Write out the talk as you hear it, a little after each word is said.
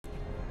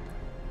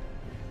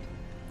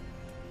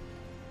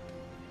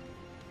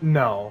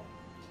No.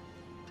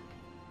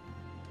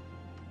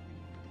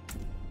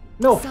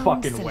 No Some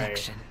fucking way.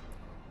 selection.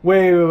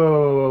 Wait.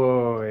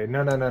 No.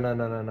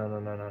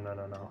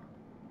 No.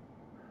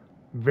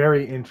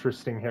 Very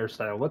interesting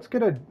hairstyle. Let's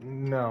get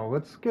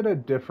a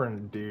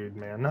different dude,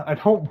 man. I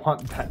don't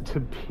want that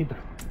to be the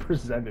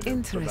representative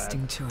for that.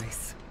 Interesting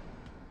choice.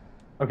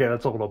 Okay,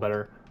 that's a little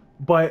better.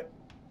 But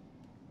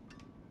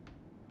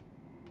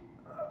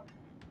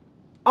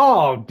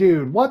oh,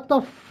 dude, what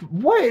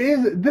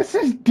this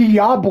is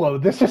Diablo.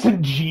 This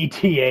isn't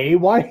GTA.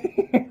 Why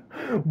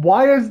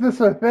why is this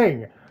a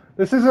thing?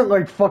 This isn't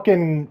like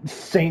fucking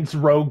Saints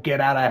Row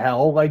Get Out of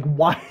Hell. Like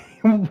why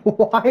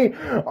why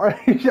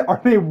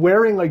are they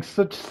wearing like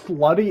such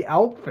slutty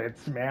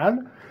outfits,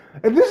 man?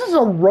 And this is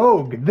a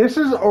rogue. This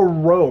is a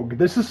rogue.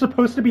 This is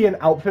supposed to be an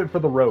outfit for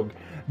the rogue.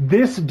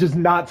 This does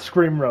not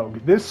scream rogue.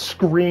 This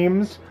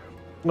screams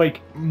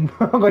like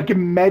like a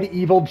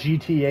medieval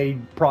GTA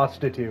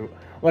prostitute,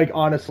 like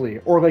honestly,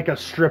 or like a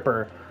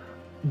stripper.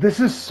 This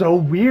is so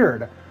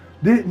weird.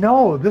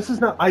 No, this is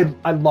not.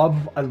 I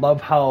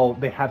love how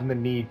they have the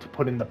need to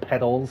put in the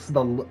petals,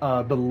 the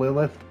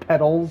Lilith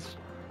petals,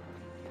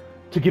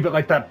 to give it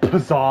like that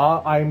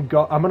pizzazz. I'm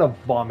gonna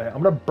vomit.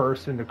 I'm gonna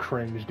burst into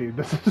cringe, dude.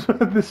 This is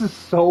this is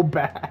so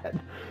bad.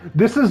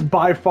 This is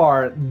by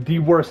far the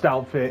worst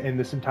outfit in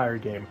this entire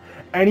game.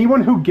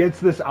 Anyone who gets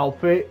this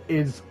outfit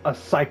is a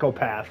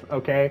psychopath,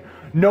 okay?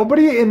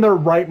 Nobody in their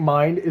right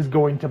mind is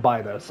going to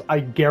buy this. I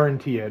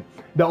guarantee it.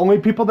 The only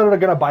people that are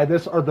gonna buy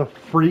this are the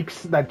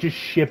freaks that just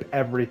ship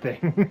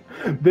everything.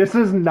 This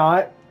is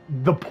not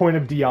the point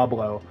of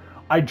Diablo.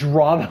 I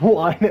draw the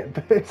line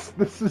at this.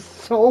 This is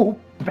so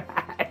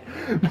bad.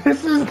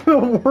 This is the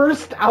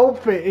worst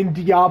outfit in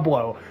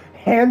Diablo.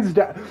 Hands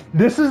down.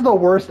 This is the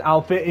worst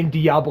outfit in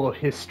Diablo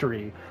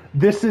history.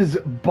 This is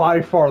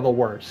by far the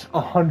worst.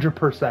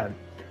 100%.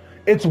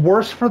 It's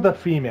worse for the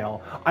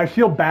female. I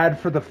feel bad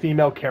for the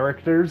female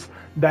characters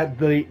that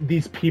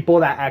these people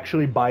that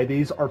actually buy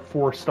these are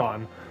forced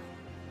on.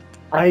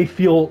 I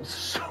feel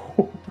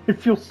so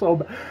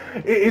bad.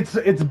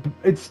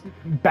 It's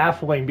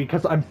baffling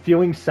because I'm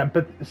feeling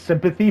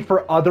sympathy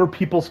for other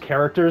people's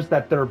characters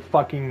that they're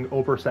fucking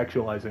over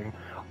sexualizing.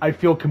 I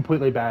feel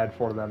completely bad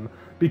for them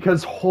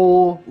because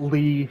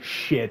holy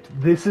shit,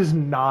 this is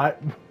not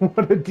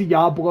what a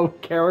Diablo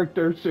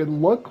character should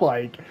look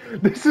like.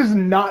 This is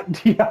not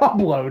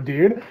Diablo,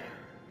 dude.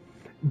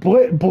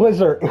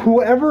 Blizzard,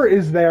 whoever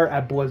is there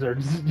at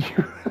Blizzard,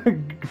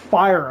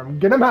 fire him,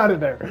 get him out of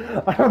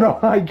there. I don't know,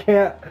 I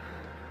can't.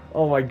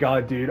 Oh my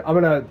god, dude, I'm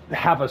gonna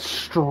have a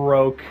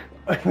stroke.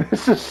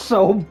 This is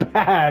so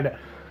bad.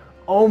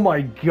 Oh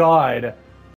my god.